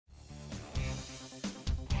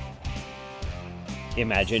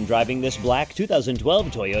Imagine driving this black 2012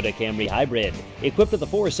 Toyota Camry Hybrid, equipped with a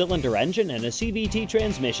 4-cylinder engine and a CVT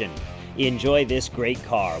transmission. Enjoy this great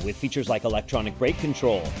car with features like electronic brake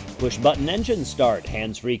control, push-button engine start,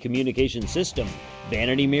 hands-free communication system,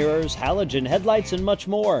 vanity mirrors, halogen headlights, and much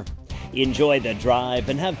more. Enjoy the drive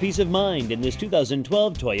and have peace of mind in this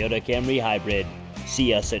 2012 Toyota Camry Hybrid.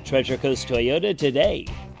 See us at Treasure Coast Toyota today.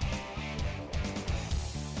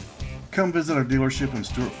 Come visit our dealership in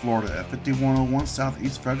Stuart, Florida at 5101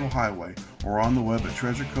 Southeast Federal Highway or on the web at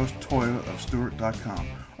treasurecoasttoyotaofstuart.com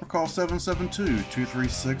or call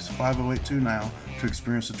 772-236-5082 now to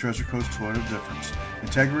experience the Treasure Coast Toyota difference.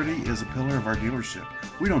 Integrity is a pillar of our dealership.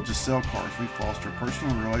 We don't just sell cars, we foster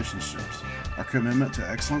personal relationships. Our commitment to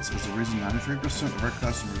excellence is the reason 93% of our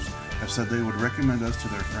customers have said they would recommend us to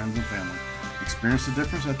their friends and family. Experience the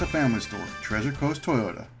difference at the family store, Treasure Coast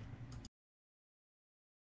Toyota.